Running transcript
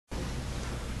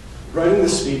Writing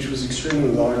this speech was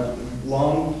extremely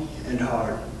long and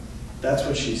hard. That's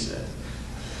what she said.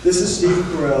 This is Steve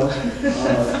Carell,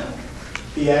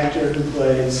 the actor who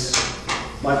plays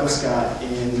Michael Scott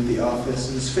in The Office,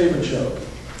 his favorite show.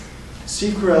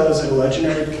 Steve Carell is a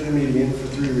legendary comedian for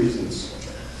 3 reasons.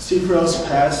 Steve Carell's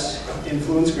past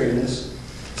influenced greatness,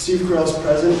 Steve Carell's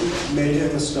present made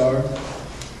him a star,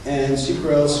 and Steve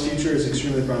Carell's future is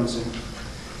extremely promising.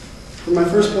 For my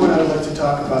first point, I would like to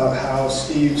talk about how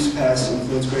Steve's past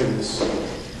influenced greatness.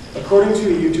 According to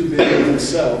a YouTube video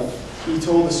himself, he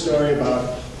told a story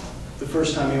about the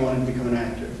first time he wanted to become an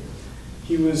actor.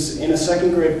 He was in a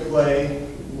 2nd grade play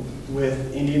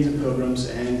with Indians and Pilgrims,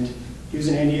 and he was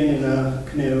an Indian in a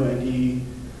canoe, and he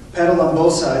paddled on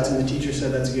both sides, and the teacher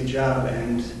said that's a good job,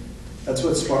 and that's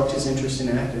what sparked his interest in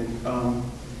acting.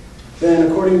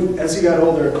 Then, as he got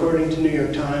older, according to New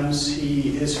York Times,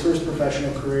 his first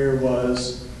professional career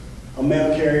was a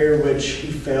mail carrier, which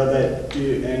he failed at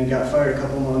and got fired a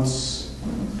couple months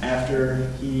after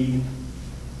he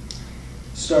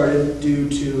started due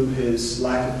to his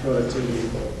lack of productivity.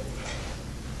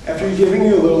 After giving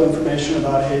you a little information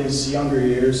about his younger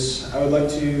years, I would like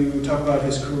to talk about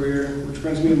his career, which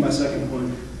brings me to my second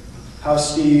point, how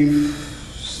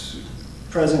Steve's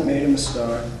present made him a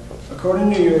star.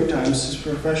 According to New York Times, his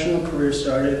professional career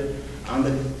started on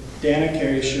the Dan and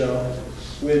Carey Show,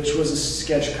 which was a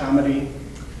sketch comedy,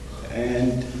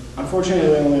 and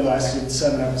unfortunately it only lasted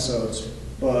 7 episodes,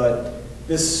 but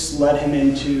this led him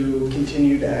into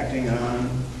continued acting on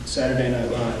Saturday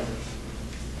Night Live.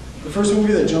 The first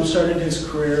movie that jump-started his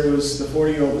career was the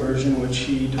 40-Year-Old Virgin, which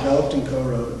he developed and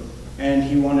co-wrote, and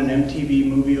he won an MTV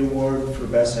Movie Award for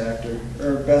Best Actor,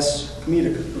 or Best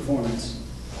Comedic Performance.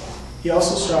 He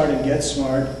also starred in Get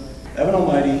Smart, Evan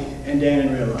Almighty, and Dan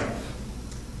in Real Life.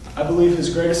 I believe his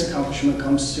greatest accomplishment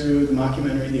comes through the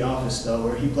mockumentary The Office, though,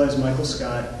 where he plays Michael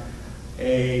Scott,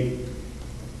 a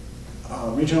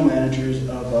regional manager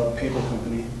of a paper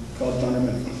company called Thunder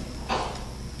Mifflin.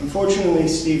 Unfortunately,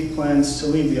 Steve plans to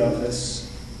leave The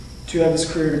Office to have his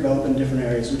career develop in different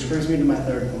areas, which brings me to my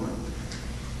third point.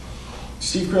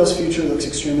 Steve Carell's future looks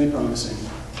extremely promising.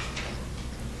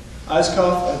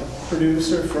 Eiskov, a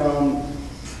producer from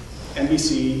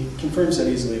NBC, confirms that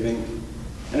he's leaving.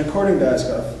 And according to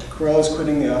Eiskov, Carell is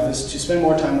quitting The Office to spend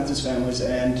more time with his families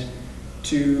and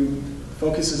to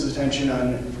focus his attention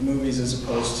on movies as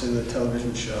opposed to the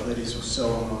television show that he's so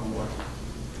well known for.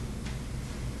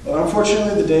 Well,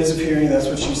 unfortunately, the days of hearing That's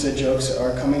What She Said jokes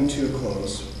are coming to a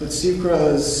close, but Steve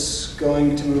Carell is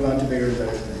going to move on to bigger and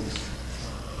better things.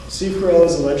 Steve Carell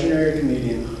is a legendary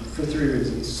comedian for 3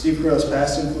 reasons. Steve Carell's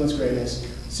past influenced greatness,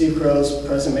 Steve Carell's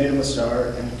present made him a star,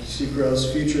 and Steve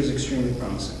Carell's future is extremely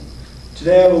promising.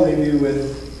 Today I will leave you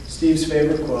with Steve's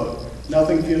favorite quote: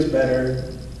 "Nothing feels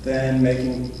better than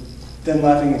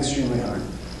laughing extremely hard."